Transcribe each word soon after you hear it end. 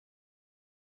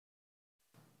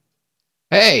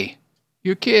Hey,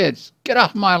 you kids, get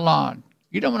off my lawn.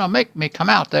 You don't want to make me come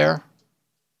out there.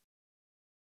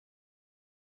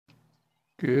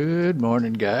 Good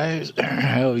morning, guys.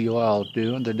 How you all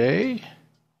doing today?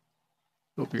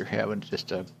 Hope you're having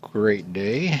just a great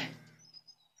day.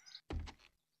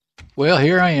 Well,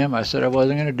 here I am. I said I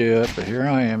wasn't going to do it, but here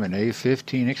I am, an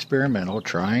A15 experimental,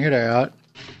 trying it out.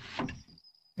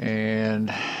 And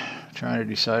trying to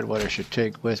decide what I should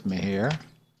take with me here.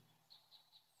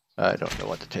 I don't know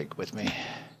what to take with me.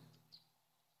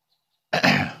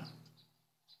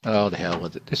 Oh, the hell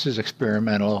with it. This is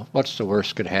experimental. What's the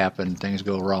worst could happen? Things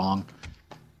go wrong.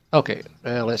 Okay,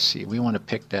 let's see. We want to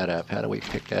pick that up. How do we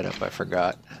pick that up? I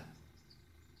forgot.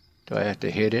 Do I have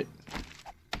to hit it?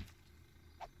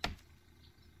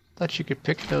 Thought you could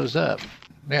pick those up.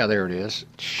 Yeah, there it is.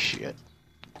 Shit.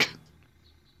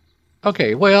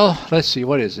 Okay, well, let's see.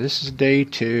 What is this? This is day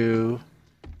 2.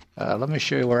 Let me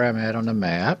show you where I'm at on the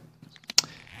map.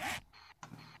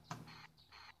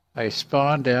 I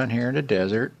spawned down here in the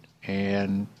desert,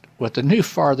 and with the new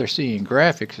farther seeing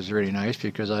graphics is really nice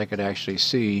because I could actually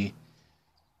see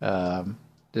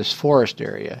this forest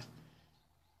area.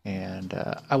 And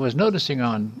I was noticing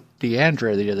on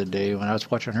Deandra the other day when I was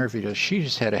watching her videos, she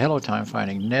just had a hell of a time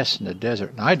finding nests in the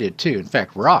desert, and I did too. In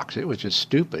fact, rocks. It was just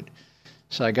stupid.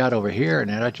 So I got over here, and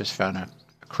then I just found a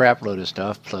crap load of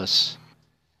stuff plus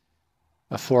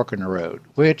a fork in the road,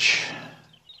 which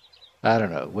I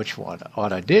don't know which one.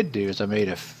 What I did do is I made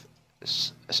a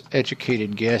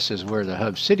educated guess as where the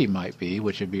hub city might be,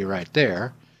 which would be right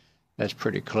there. That's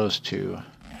pretty close to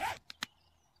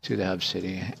the hub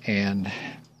city. And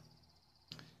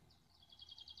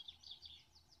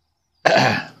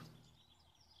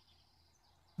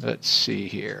let's see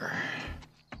here.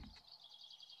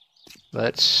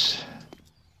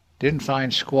 Didn't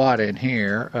find squat in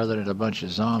here other than a bunch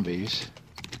of zombies.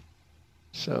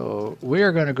 So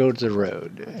we're going to go to the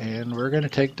road, and we're going to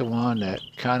take the one that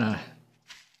kind of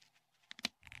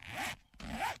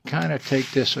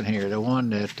take this one here, the one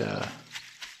that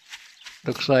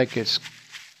looks like it's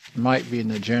might be in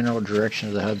the general direction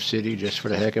of the hub city, just for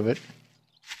the heck of it.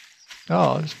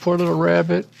 Oh, this poor little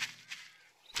rabbit.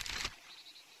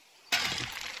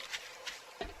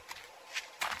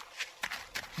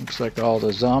 Looks like all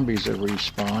the zombies have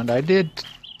respawned. I did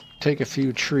take a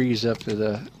few trees up to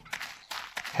the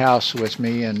house with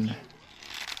me, and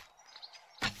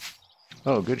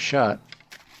oh, good shot.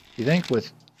 You think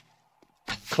with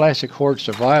classic horde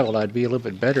survival I'd be a little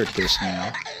bit better at this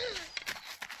now.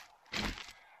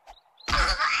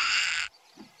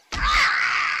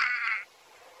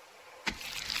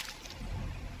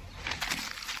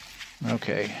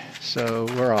 Okay, so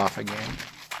we're off again,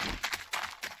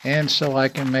 and so I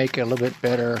can make a little bit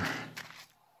better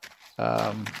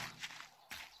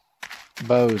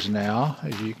bows now,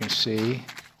 as you can see.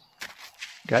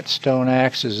 Got stone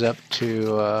axes up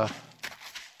to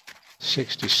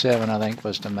 67, I think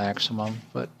was the maximum.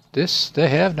 But they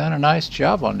have done a nice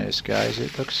job on this, guys.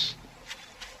 It looks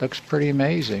pretty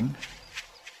amazing.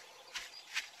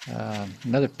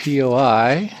 Another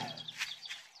POI.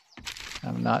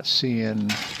 I'm not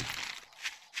seeing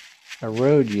a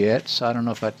road yet, so I don't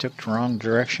know if I took the wrong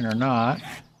direction or not.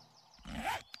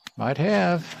 Might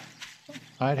have.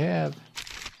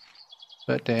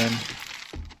 But then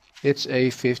it's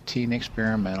A15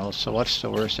 experimental, so what's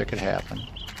the worst that could happen?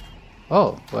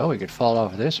 Oh, well, we could fall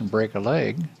off of this and break a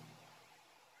leg.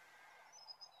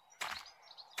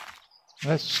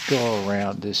 Let's go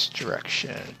around this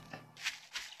direction.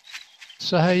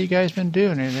 So how you guys been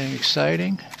doing? Anything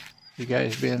exciting? You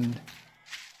guys been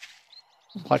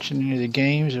watching any of the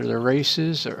games or the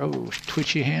races? Or oh,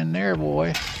 twitchy hand there,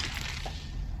 boy.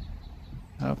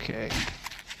 Okay.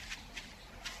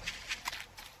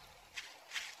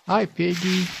 Hi,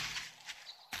 Piggy.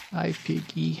 Hi,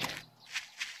 Piggy.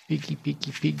 Piggy,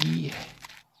 piggy, piggy.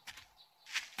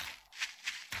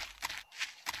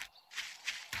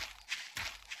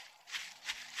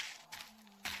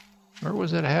 Where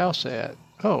was that house at?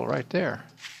 Oh, right there.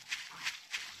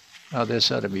 Oh,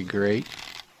 this ought to be great.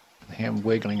 Him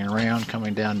wiggling around,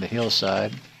 coming down the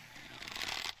hillside.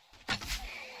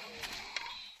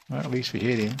 Well, at least we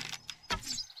hit him.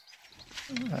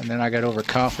 And then I got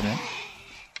overconfident.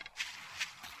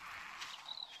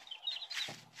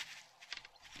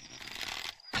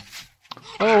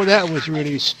 Oh, that was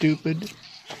really stupid.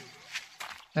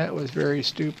 That was very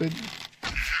stupid.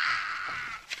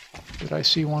 Did I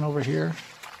see one over here?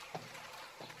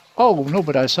 Oh, no,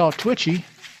 but I saw Twitchy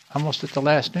almost at the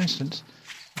last instance.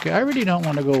 Okay, I really don't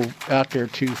want to go out there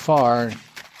too far and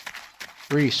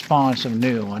respawn some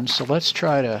new ones, so let's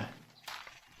try to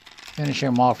finish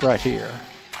him off right here.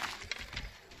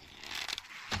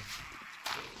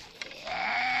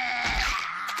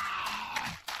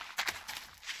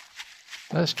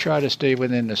 Let's try to stay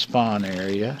within the spawn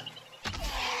area.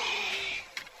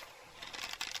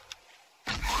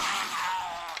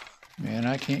 Man,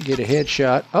 I can't get a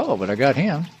headshot. Oh, but I got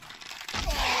him.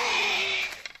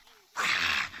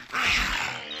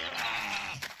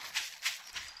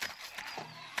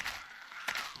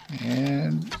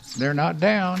 And they're not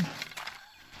down.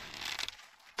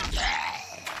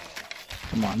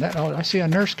 Come on, oh, I see a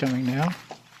nurse coming now.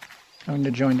 Coming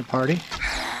to join the party.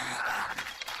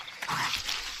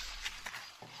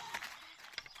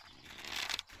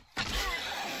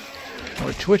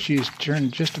 Oh, Twitchy's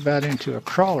turned just about into a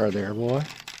crawler there, boy.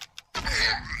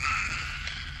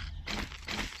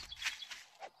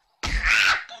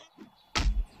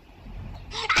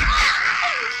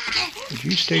 Would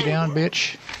you stay down,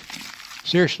 bitch?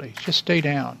 Seriously, just stay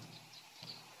down.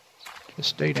 Just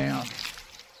stay down.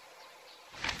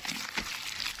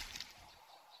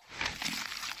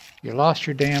 You lost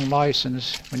your damn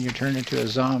license when you turned into a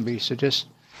zombie, so just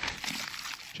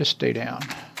stay down.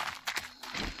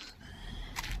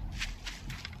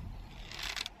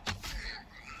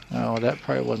 Oh, that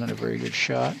probably wasn't a very good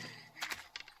shot.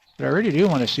 But I really do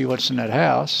want to see what's in that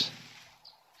house.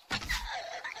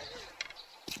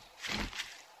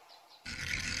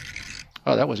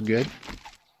 Oh, that was good.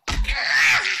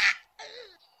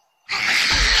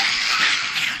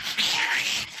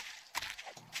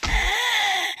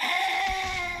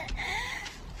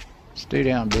 Stay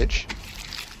down, bitch.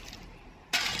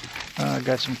 I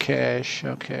got some cash.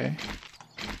 Okay.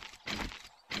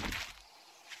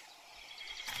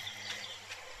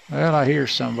 Well, I hear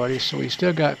somebody, so we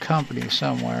still got company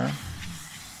somewhere.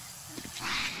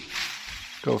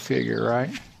 Go figure, right?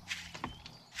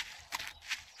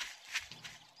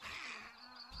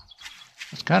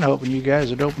 I was kind of hoping you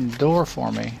guys would open the door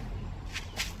for me.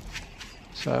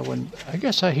 So I wouldn't... I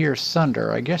guess I hear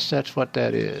thunder. I guess that's what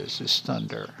that is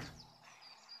thunder.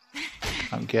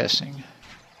 I'm guessing.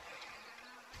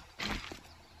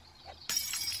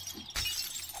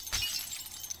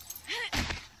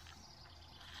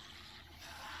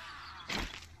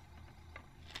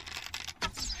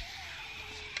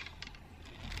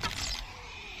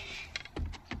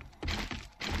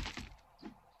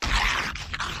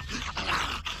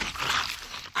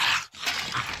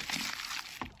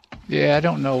 Yeah, I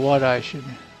don't know what I should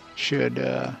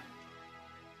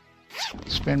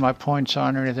spend my points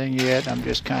on or anything yet. I'm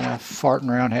just kind of farting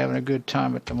around having a good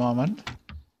time at the moment.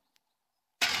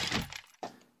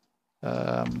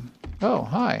 Oh,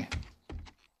 hi.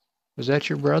 Was that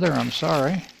your brother? I'm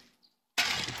sorry.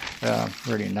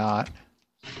 Really not.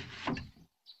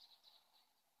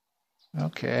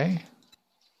 Okay.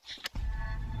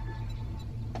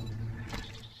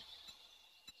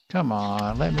 Come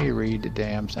on, let me read the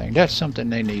damn thing. That's something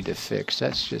they need to fix.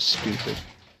 That's just stupid.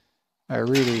 I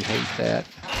really hate that.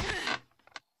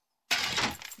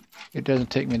 It doesn't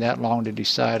take me that long to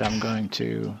decide I'm going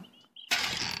to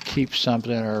keep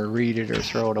something or read it or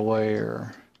throw it away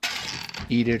or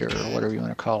eat it or whatever you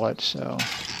want to call it. So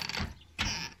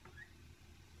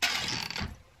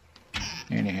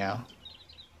anyhow.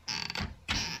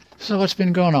 So what's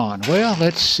been going on? Well,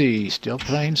 let's see. Still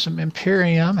playing some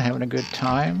Imperium, having a good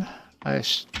time. I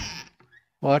was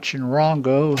watching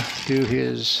Rongo do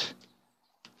his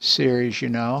series, you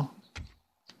know.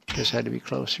 Just had to be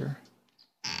closer.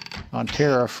 On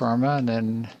Terra Firma, and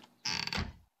then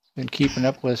been keeping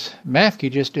up with...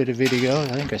 Mafke just did a video. I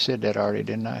think I said that already,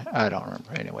 didn't I? I don't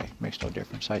remember. Anyway, makes no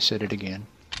difference. I said it again.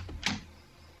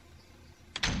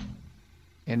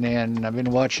 And then I've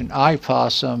been watching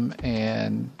iPossum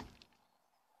and...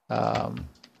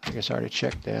 I guess I already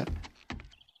checked that.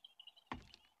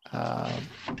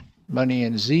 Money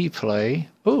and Z play.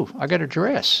 Ooh, I got a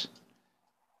dress.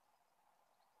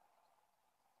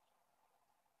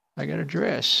 I got a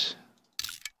dress.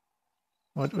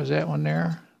 What was that one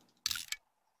there?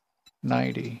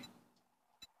 90.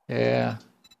 Yeah.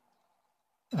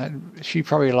 She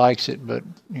probably likes it, but,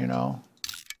 you know.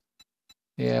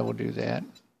 Yeah, we'll do that.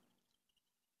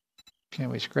 Can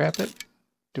we scrap it?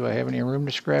 Do I have any room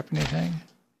to scrap anything?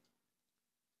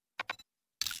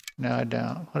 No, I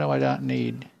don't. What do I not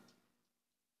need?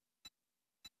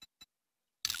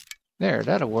 There,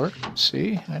 that'll work.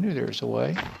 See, I knew there was a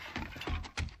way.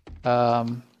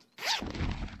 And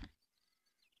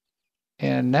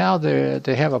now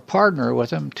they have a partner with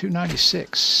them,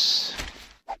 296.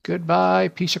 Goodbye,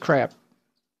 piece of crap.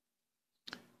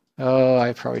 Oh,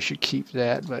 I probably should keep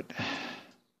that, but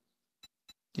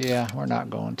yeah, we're not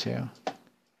going to.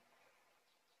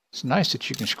 It's nice that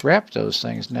you can scrap those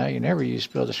things now. You never used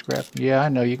to be able to scrap them. Yeah, I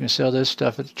know you can sell this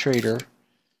stuff at the trader.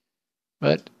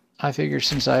 But I figured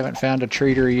since I haven't found a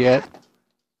trader yet,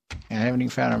 And I haven't even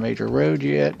found a major road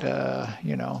yet.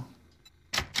 You know.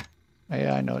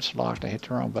 Yeah, I know it's locked. I hit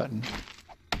the wrong button.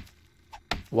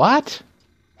 What?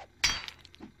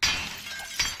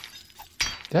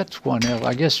 That's one of,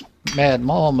 I guess Mad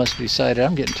Mall must have decided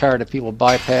I'm getting tired of people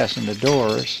bypassing the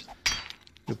doors.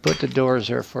 We put the doors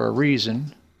there for a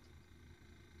reason.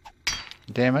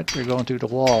 Damn it, they're going through the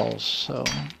walls. So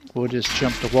we'll just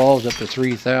jump the walls up to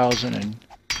 3,000 and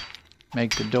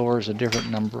make the doors a different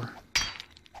number.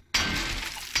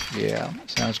 Yeah,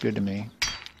 sounds good to me.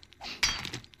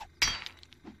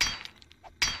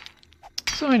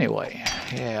 So anyway,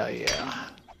 yeah.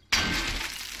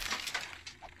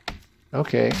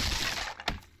 Okay.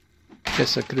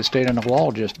 Guess I could have stayed on the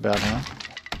wall just about, huh?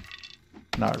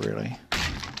 Not really.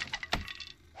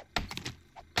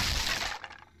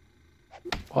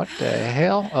 What the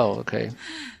hell? Oh, okay.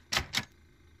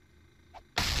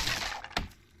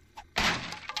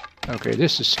 Okay,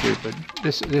 this is stupid.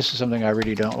 This is something I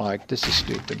really don't like. This is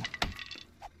stupid.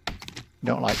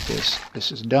 Don't like this.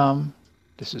 This is dumb.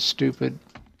 This is stupid.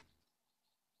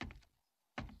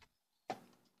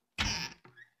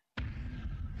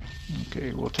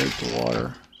 Okay, we'll take the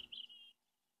water.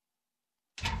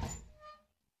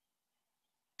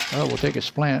 Oh, we'll take a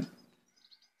splint.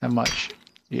 How much?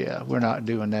 Yeah, we're not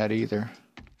doing that either.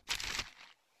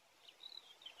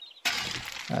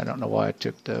 I don't know why I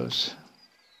took those.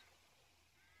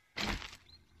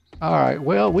 Alright,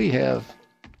 well, we have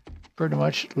pretty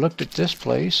much looked at this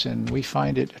place and we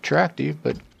find it attractive,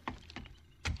 but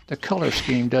the color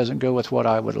scheme doesn't go with what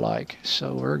I would like.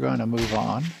 So we're going to move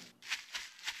on.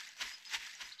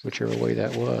 Whichever way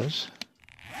that was.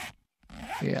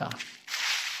 Yeah.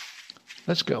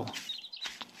 Let's go.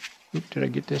 Oop, did I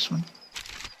get this one?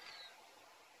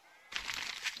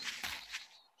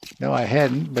 No, I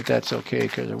hadn't, but that's okay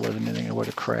because there wasn't anything worth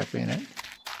a crap in it.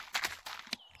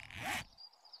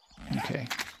 Okay.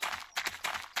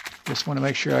 Just want to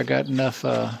make sure I got enough.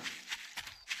 Oh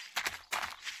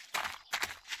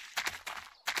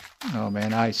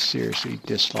man, I seriously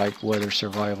dislike weather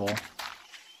survival.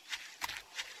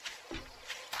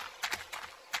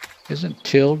 Isn't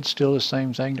tilde still the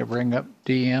same thing to bring up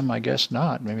DM? I guess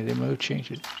not. Maybe they may have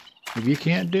changed it. If you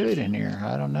can't do it in here,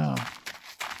 I don't know.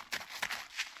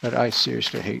 But I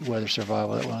seriously hate weather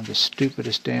survival. That's one of the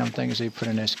stupidest damn things they put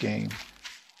in this game.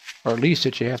 Or at least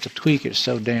that you have to tweak it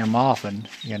so damn often.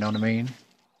 You know what I mean?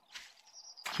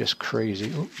 Just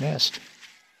crazy. Oh, nest.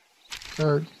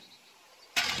 Bird.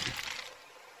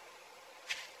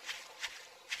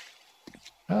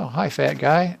 Oh, hi, fat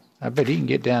guy. I bet he can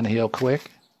get down the hill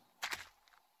quick.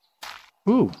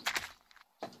 Ooh.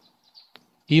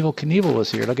 Evil Knievel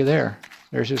was here. Look at there.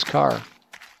 There's his car.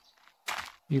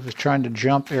 He was trying to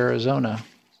jump Arizona.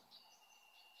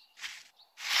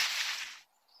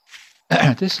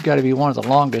 This has got to be one of the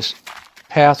longest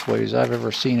pathways I've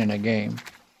ever seen in a game.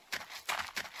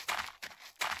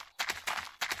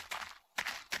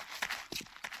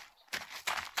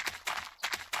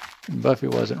 And Buffy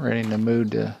wasn't really in the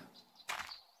mood to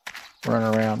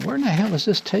run around. Where in the hell is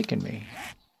this taking me?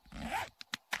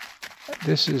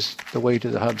 This is the way to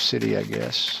the hub city, I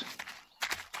guess.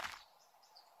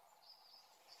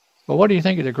 Well, what do you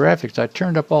think of the graphics? I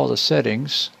turned up all the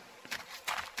settings.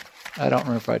 I don't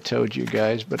remember if I told you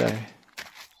guys, but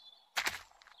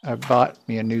I bought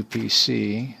me a new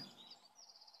PC.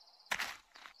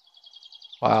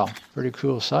 Wow, pretty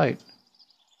cool site.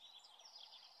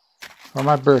 For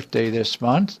my birthday this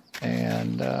month,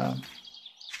 and I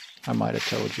might have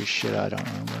told you shit, I don't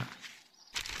remember.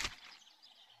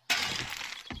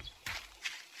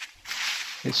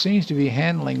 It seems to be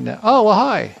handling the... Oh, well,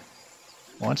 hi!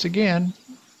 Once again,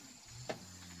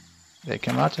 they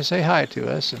come out to say hi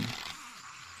to us, and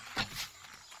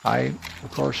I,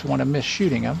 of course, want to miss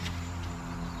shooting them.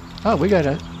 Oh, we got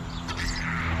an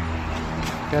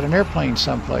airplane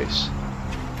someplace.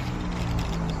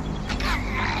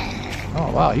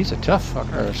 Oh, wow, he's a tough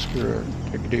fucker, screwer,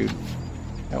 dude.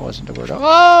 That wasn't the word.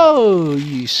 Oh,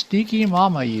 you sneaky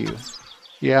mama, you.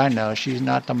 Yeah, I know, she's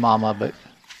not the mama, but...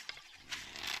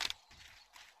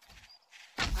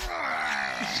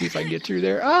 See if I can get through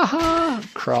there. Aha!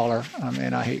 Crawler. Oh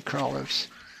man, I hate crawlers.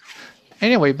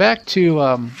 Anyway, back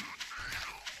to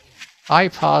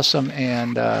iPossum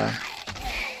and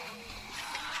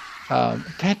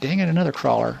God dang it, another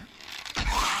crawler.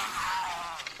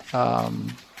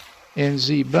 In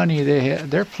Z Bunny,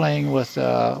 they're playing with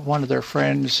one of their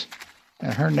friends,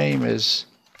 and her name is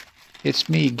It's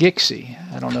Me Gixie.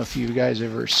 I don't know if you guys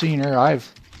have ever seen her.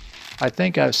 I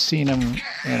think I've seen them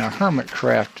in a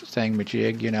Hermitcraft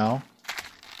thingamajig, you know.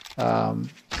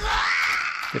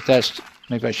 If that's,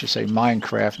 maybe I should say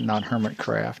Minecraft, not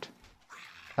Hermitcraft.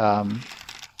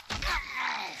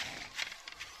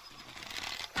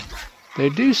 They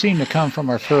do seem to come from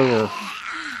a further...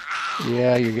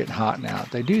 Yeah, you're getting hot now.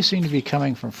 They do seem to be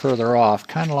coming from further off,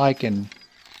 kind of like in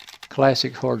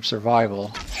classic Horde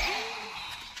survival.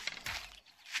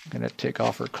 I'm going to take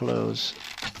off her clothes.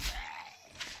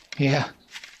 Yeah,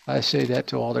 I say that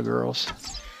to all the girls.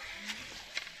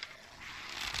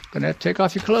 Gonna have to take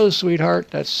off your clothes,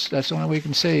 sweetheart. That's the only way we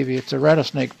can save you. It's a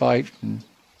rattlesnake bite, and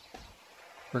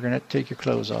we're gonna have to take your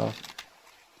clothes off.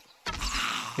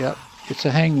 Yep, it's a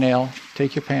hangnail.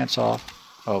 Take your pants off.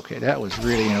 Okay, that was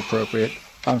really inappropriate.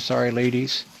 I'm sorry,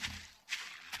 ladies.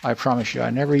 I promise you,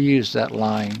 I never used that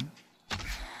line.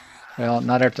 Well,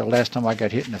 not after the last time I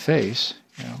got hit in the face,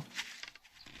 you know.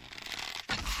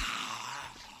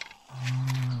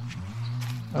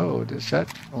 Oh, does that...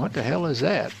 What the hell is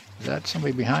that? Is that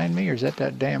somebody behind me, or is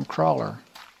that damn crawler?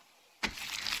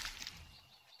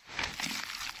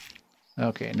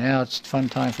 Okay, now it's fun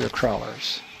time for the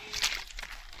crawlers.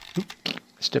 Oop,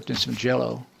 stepped in some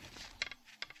jello.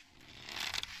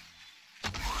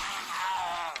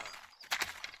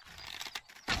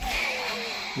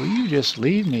 Will you just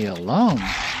leave me alone?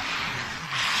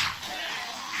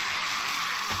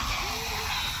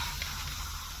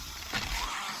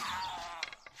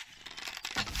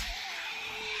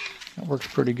 That works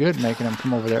pretty good, making them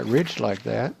come over that ridge like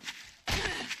that.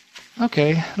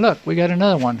 Okay, look, we got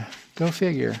another one. Go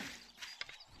figure.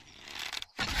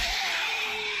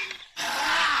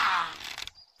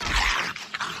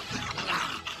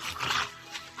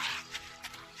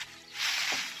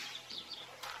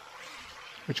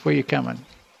 Which way you coming?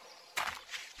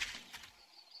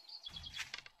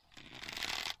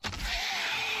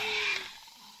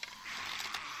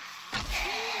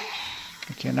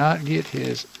 I cannot get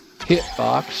his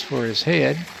hitbox for his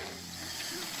head.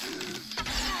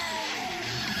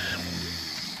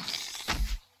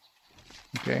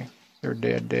 Okay, they're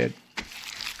dead.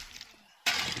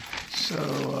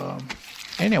 So,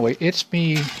 anyway, it's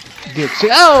me, Dixie.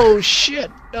 Oh,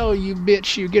 shit! Oh, you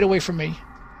bitch, you get away from me.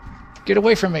 Get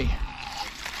away from me.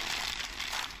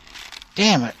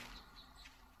 Damn it.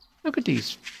 Look at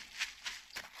these.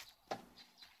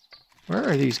 Where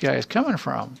are these guys coming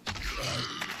from?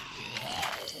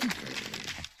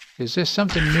 Is this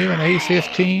something new in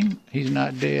A15? He's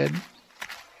not dead.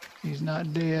 He's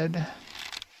not dead.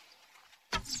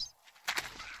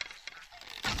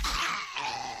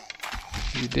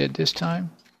 You dead this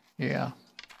time? Yeah.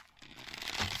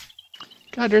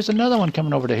 God, there's another one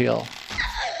coming over the hill.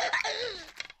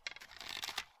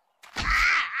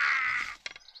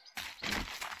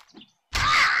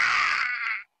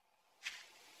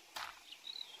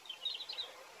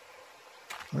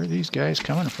 Where are these guys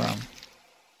coming from?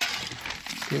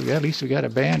 Okay, at least we got a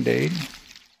band-aid.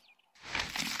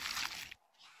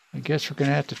 I guess we're going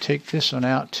to have to take this one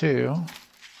out too.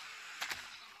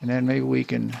 And then maybe we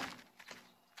can...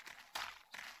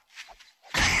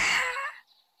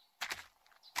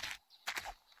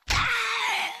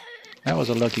 That was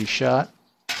a lucky shot.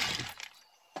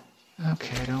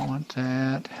 Okay, I don't want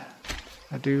that.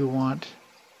 I do want...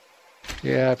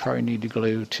 Yeah, I probably need the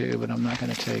glue too, but I'm not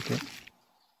going to take it.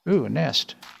 Ooh, a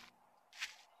nest.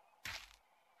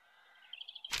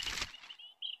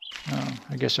 Oh,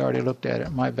 I guess I already looked at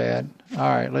it. My bad.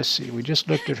 Alright, let's see. We just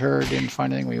looked at her, didn't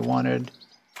find anything we wanted.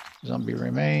 Zombie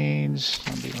remains.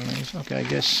 Zombie remains. Okay, I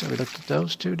guess we looked at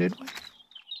those two, did we?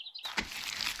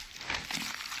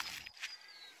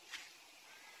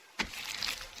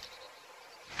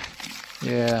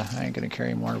 Yeah, I ain't gonna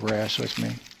carry more brass with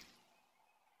me.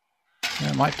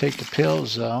 I might take the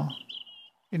pills though.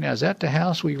 You know, is that the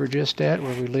house we were just at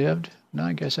where we lived? No,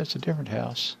 I guess that's a different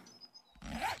house.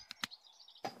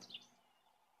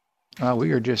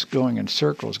 We are just going in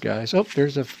circles, guys. Oh,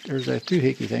 there's a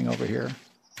doohickey thing over here.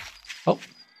 Oh,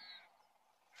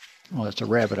 well, that's a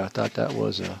rabbit. I thought that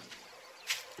was a...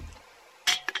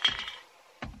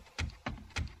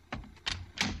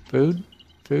 Food?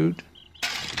 Food?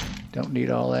 Don't need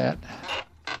all that.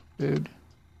 Food?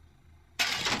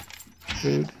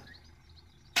 Food?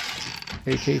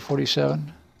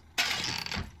 AK-47?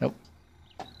 Nope.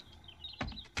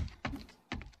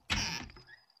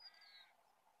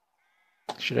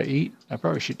 Should I eat? I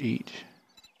probably should eat.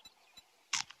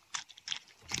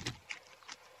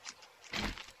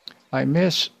 I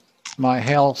miss my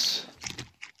health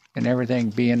and everything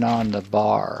being on the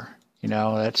bar. You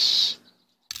know, that's...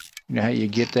 You know how you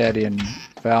get that in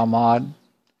Val mod?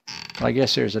 Well, I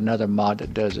guess there's another mod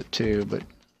that does it too, but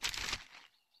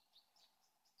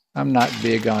I'm not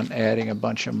big on adding a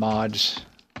bunch of mods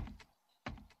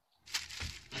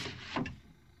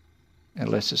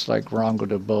unless it's like Rongo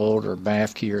de Bold or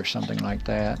Bafke or something like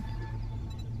that.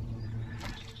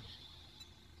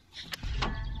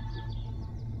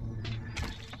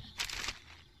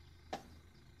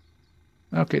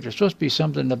 Okay, there's supposed to be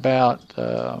something about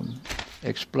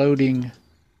exploding,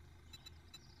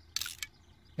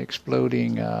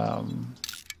 I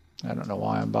don't know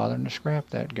why I'm bothering to scrap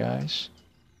that, guys.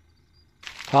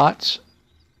 Pots,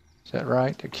 is that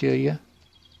right, to kill you?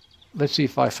 Let's see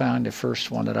if I find the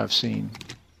first one that I've seen.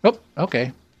 Oh,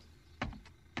 okay.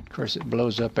 Of course, it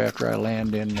blows up after I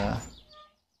land in.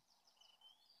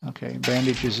 Okay,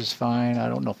 bandages is fine. I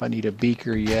don't know if I need a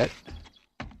beaker yet.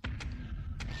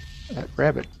 That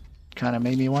rabbit kind of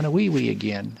made me want to wee-wee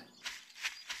again.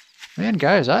 Man,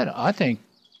 guys, I think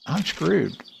I'm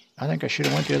screwed. I think I should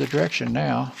have went the other direction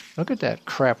now. Look at that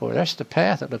crap over there. That's the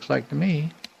path, it looks like to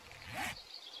me.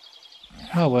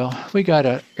 Oh well, we got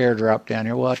an airdrop down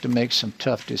here. We'll have to make some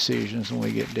tough decisions when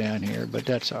we get down here, but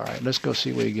that's all right. Let's go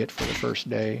see what we get for the first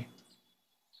day.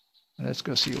 Let's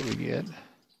go see what we get.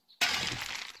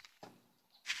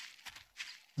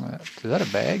 Is that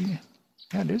a bag?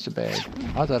 Yeah, it is a bag.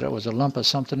 I thought it was a lump of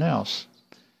something else.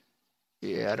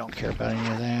 Yeah, I don't care about any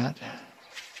of that.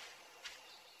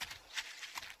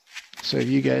 So have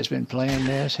you guys been playing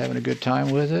this, having a good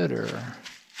time with it, or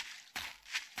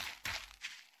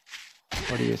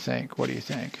what do you think? What do you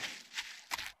think?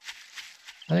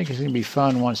 I think it's going to be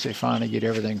fun once they finally get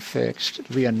everything fixed.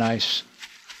 It'll be a nice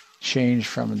change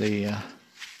from the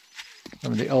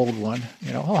old one.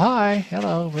 You know, oh hi,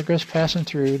 hello, we're just passing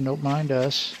through. Don't mind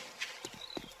us.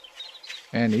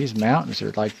 And these mountains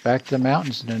are like back to the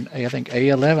mountains in I think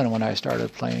A11 when I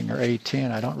started playing, or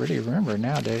A10. I don't really remember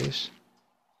nowadays.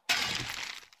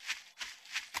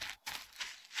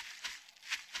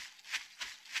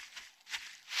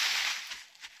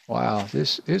 Wow,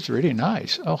 this is really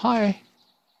nice. Oh, hi.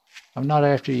 I'm not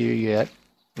after you yet.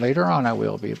 Later on I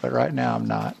will be, but right now I'm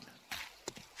not.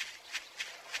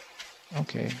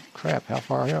 Okay, crap, how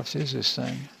far off is this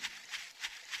thing?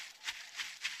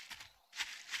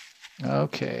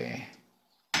 Okay.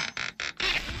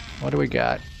 What do we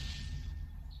got?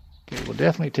 Okay, we'll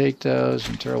definitely take those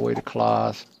and throw away the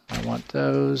cloth. I want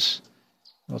those.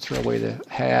 We'll throw away the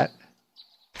hat.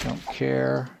 Don't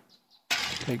care.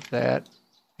 Take that.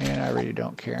 And I really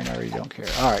don't care, and I really don't care.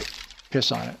 All right,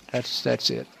 piss on it. That's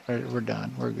it. We're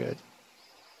done. We're good.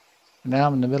 Now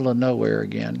I'm in the middle of nowhere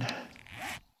again.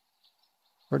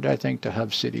 Where did I think the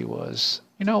hub city was?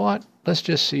 You know what? Let's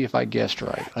just see if I guessed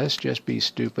right. Let's just be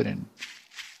stupid and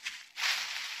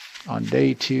on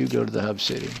day 2 go to the hub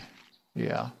city.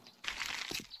 Yeah.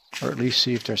 Or at least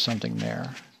see if there's something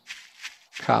there.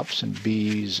 Cops and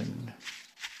bees and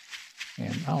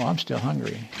oh, I'm still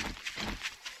hungry.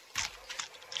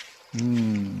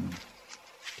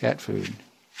 Cat food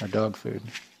or dog food.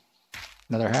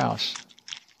 Another house.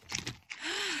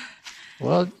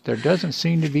 Well, there doesn't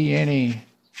seem to be any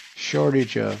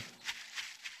shortage of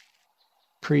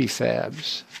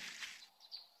prefabs.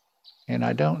 And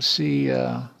I don't see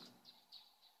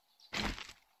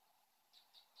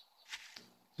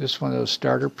this one of those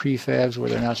starter prefabs where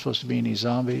they're not supposed to be any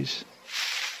zombies.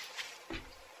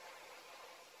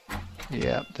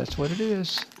 Yeah, that's what it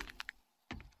is.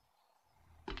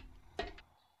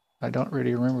 I don't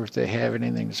really remember if they have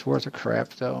anything that's worth a crap,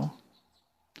 though.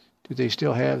 Do they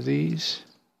still have these?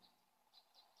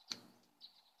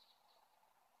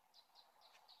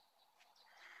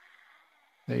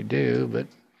 They do, but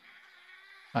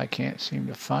I can't seem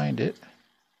to find it.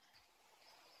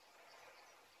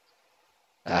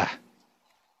 Ah.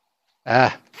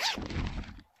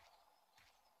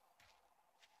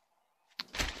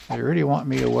 They really want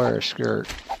me to wear a skirt.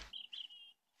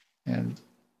 And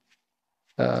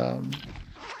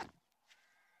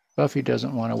Buffy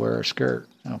doesn't want to wear a skirt.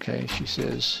 Okay, she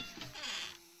says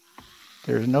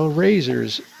there's no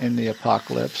razors in the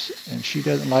apocalypse, and she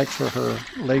doesn't like for her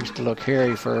legs to look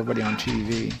hairy for everybody on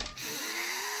TV.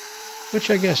 Which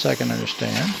I guess I can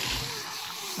understand.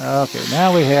 Okay,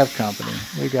 now we have company.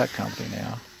 We got company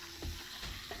now.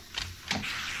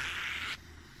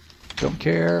 Don't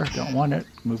care, don't want it,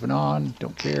 moving on.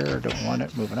 Don't care, don't want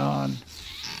it, moving on.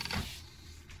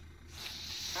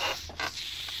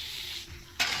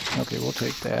 Okay, we'll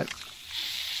take that.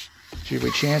 Should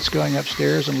we chance going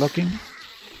upstairs and looking?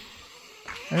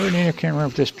 I really can't remember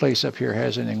if this place up here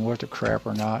has anything worth a crap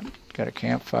or not. Got a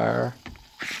campfire,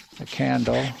 a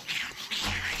candle.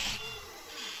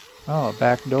 Oh, a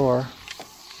back door.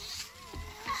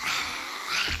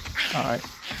 Alright.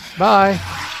 Bye.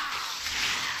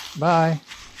 Bye.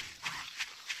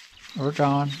 We're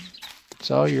gone.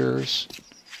 It's all yours.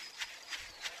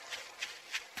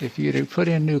 If you'd have put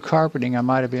in new carpeting, I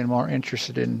might have been more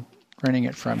interested in renting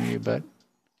it from you, but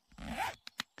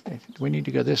we need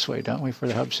to go this way, don't we, for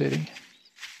the hub city?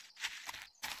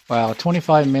 Wow,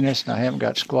 25 minutes and I haven't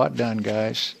got squat done,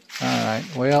 guys. All right,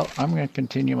 well, I'm going to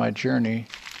continue my journey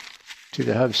to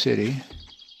the hub city,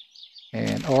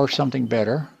 or something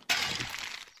better.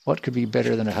 What could be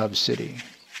better than a hub city?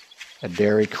 A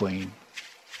Dairy Queen.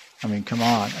 I mean, come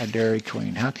on, a Dairy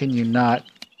Queen. How can you not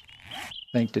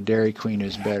think the Dairy Queen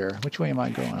is better? Which way am I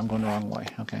going? I'm going the wrong way.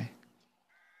 Okay.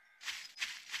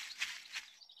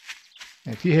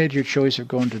 If you had your choice of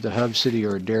going to the hub city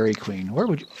or a Dairy Queen, where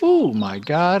would you? Oh my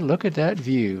God, look at that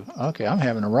view. Okay, I'm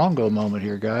having a wrongo moment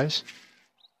here, guys.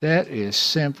 That is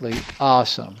simply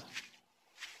awesome.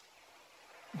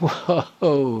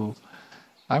 Whoa.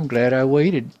 I'm glad I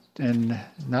waited and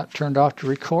not turned off the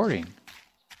recording.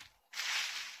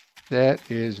 That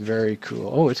is very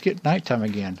cool. Oh, it's getting nighttime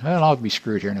again. Well, I'll be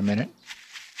screwed here in a minute.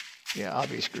 Yeah, I'll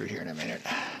be screwed here in a minute.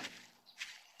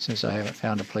 Since I haven't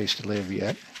found a place to live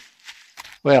yet.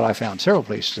 Well, I found several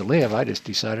places to live. I just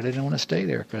decided I didn't want to stay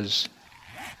there because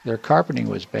their carpeting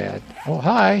was bad. Oh,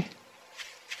 hi.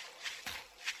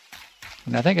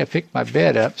 And I think I picked my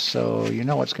bed up, so you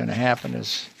know what's going to happen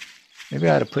is maybe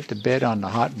I ought to put the bed on the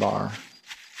hot bar.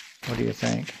 What do you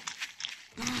think?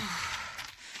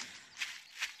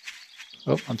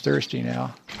 Oh, I'm thirsty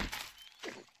now.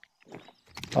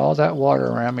 All that water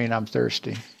around me and I'm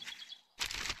thirsty.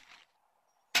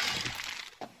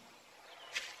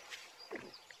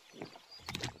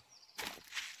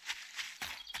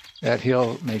 That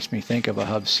hill makes me think of a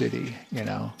hub city, you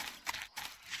know,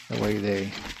 the way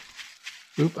they...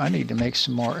 Oop, I need to make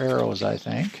some more arrows, I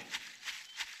think.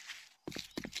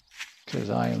 Because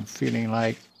I am feeling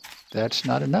like that's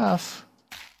not enough,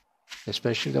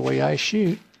 especially the way I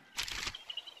shoot.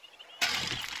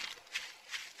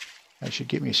 I should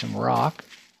get me some rock.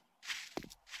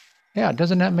 Yeah,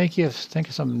 doesn't that make you think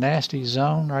of some nasty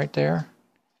zone right there?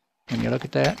 When you look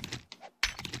at that?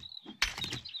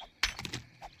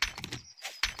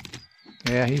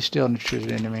 Yeah, he's still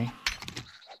interested in me.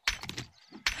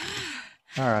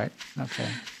 All right, okay.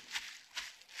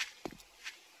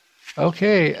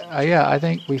 Okay, yeah, I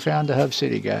think we found a hub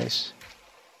city, guys.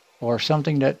 Or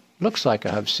something that looks like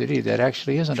a hub city that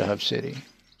actually isn't a hub city.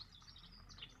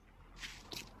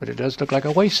 But it does look like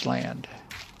a wasteland.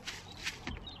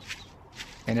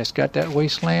 And it's got that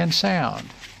wasteland sound.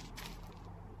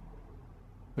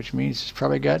 Which means it's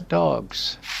probably got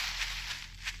dogs.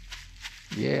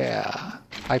 Yeah,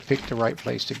 I picked the right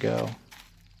place to go.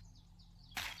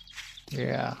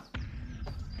 Yeah.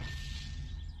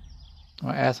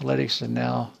 My athletics are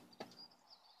now...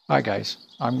 Alright guys,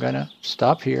 I'm gonna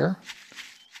stop here.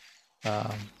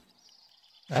 I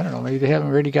don't know, maybe they haven't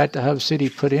really got the hub city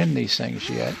put in these things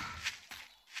yet.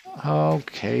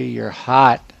 Okay, you're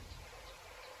hot.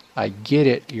 I get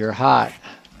it, you're hot.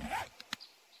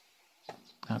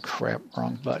 Oh crap,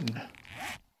 wrong button.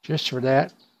 Just for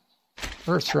that,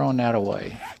 we're throwing that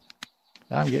away.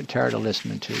 I'm getting tired of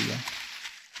listening to you.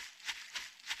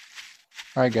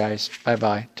 Alright guys,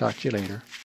 bye-bye. Talk to you later.